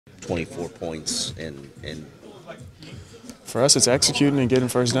24 points and For us, it's executing and getting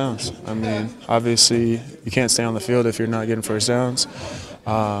first downs. I mean, obviously, you can't stay on the field if you're not getting first downs.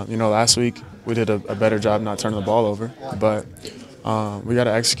 Last week we did a better job not turning the ball over, but we got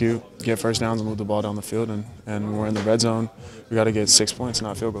to execute, get first downs, and move the ball down the field. And when we're in the red zone, we got to get 6 points,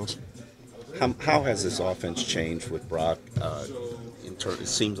 not field goals. how has this offense changed with Brock? It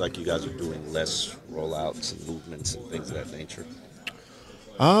seems like you guys are doing less rollouts and movements and things of that nature.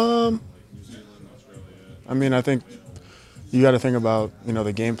 I think you got to think about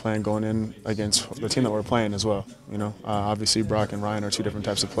the game plan going in against the team that we're playing as well. Obviously Brock and Ryan are two different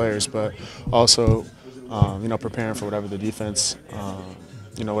types of players, but also preparing for whatever the defense,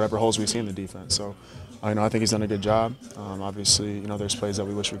 whatever holes we see in the defense. So I think he's done a good job. Obviously, there's plays that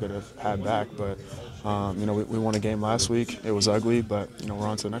we wish we could have had back, but we won a game last week. It was ugly, but we're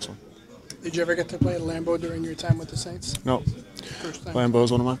on to the next one. Did you ever get to play at Lambeau during your time with the Saints? No. First time. Lambeau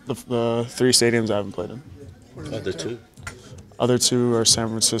is one of the three stadiums I haven't played in. The two. Other two are San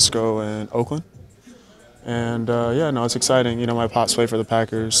Francisco and Oakland. And it's exciting. My pops played for the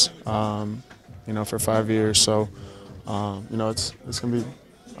Packers, for 5 years. So, it's gonna be,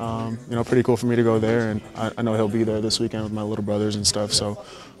 pretty cool for me to go there. And I know he'll be there this weekend with my little brothers and stuff. So,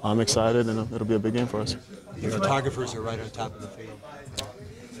 I'm excited, and it'll be a big game for us. The photographers are right on top of the field.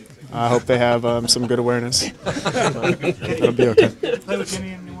 I hope they have some good awareness. But it'll be okay. Play with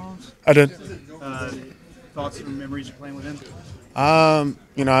Kenny in New Orleans? I did. Thoughts and memories of playing with him? I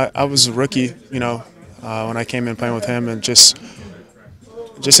was a rookie, when I came in playing with him, and just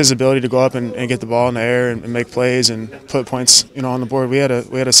his ability to go up and get the ball in the air and make plays and put points, on the board. We had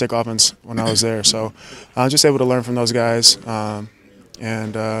a sick offense when I was there, so I was just able to learn from those guys,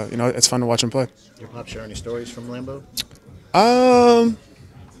 it's fun to watch them play. Your pop share any stories from Lambeau?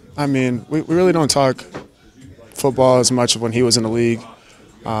 We really don't talk football as much when he was in the league.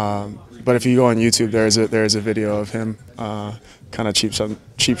 But if you go on YouTube, there is a video of him kind of cheap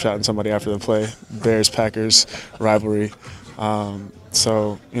shotting somebody after the play. Bears-Packers rivalry.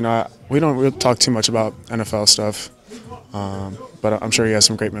 We don't really talk too much about NFL stuff, but I'm sure he has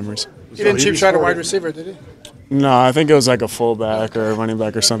some great memories. He didn't cheap shot a wide receiver, did he? No, I think it was like a fullback or a running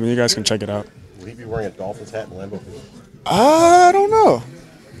back or something. You guys can check it out. Will he be wearing a Dolphins hat in Lambeau? I don't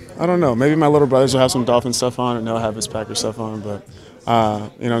know. Maybe my little brothers will have some Dolphin stuff on, and they'll have his Packer stuff on, but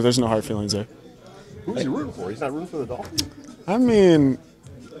there's no hard feelings there. Who's he rooting for? He's not rooting for the Dolphins.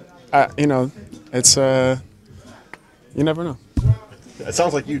 It's you never know. It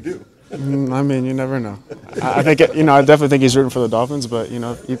sounds like you do. You never know. I think I definitely think he's rooting for the Dolphins, but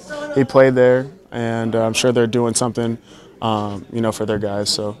he played there, and I'm sure they're doing something, for their guys.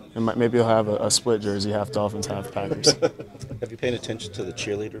 So maybe he'll have a split jersey, half Dolphins, half Packers. Have you paid attention to the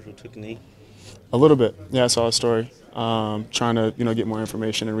cheerleader who took a knee? A little bit. Yeah, I saw a story. Trying to get more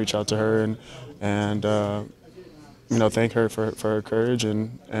information and reach out to her and thank her for her courage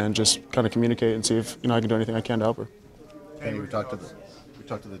and just kind of communicate and see if I can do anything I can to help her. Kenny, we talked to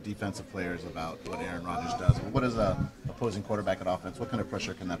the defensive players about what Aaron Rodgers does. What is a opposing quarterback at offense? What kind of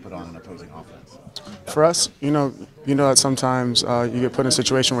pressure can that put on an opposing offense? For us, that sometimes you get put in a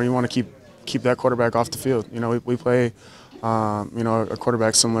situation where you want to keep that quarterback off the field. We play a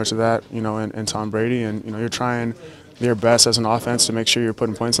quarterback similar to that, in Tom Brady, and you're trying your best as an offense to make sure you're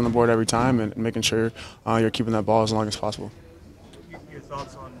putting points on the board every time and making sure you're keeping that ball as long as possible. Your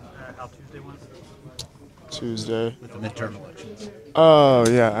thoughts on how Tuesday went? Tuesday. With the midterm elections. Oh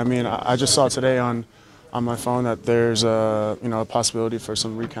yeah, I just saw today on my phone that there's a possibility for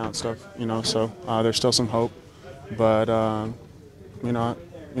some recount stuff. So there's still some hope, but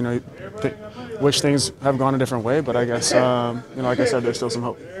wish things have gone a different way. But I guess like I said, there's still some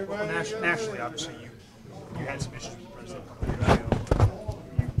hope. Well, nationally, obviously, you had some issues with the president a couple of years ago.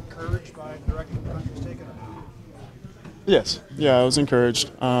 Were you encouraged by the direction the country's taken? Yes. Yeah, I was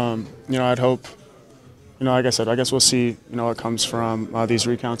encouraged. I'd hope. Like I said, I guess we'll see. What comes from these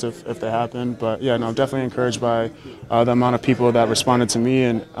recounts if they happen. But yeah, no, I'm definitely encouraged by the amount of people that responded to me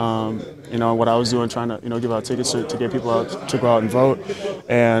and what I was doing, trying to give out tickets to get people out to go out and vote,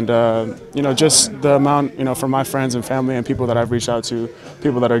 and just the amount from my friends and family and people that I've reached out to,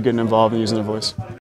 people that are getting involved and using their voice.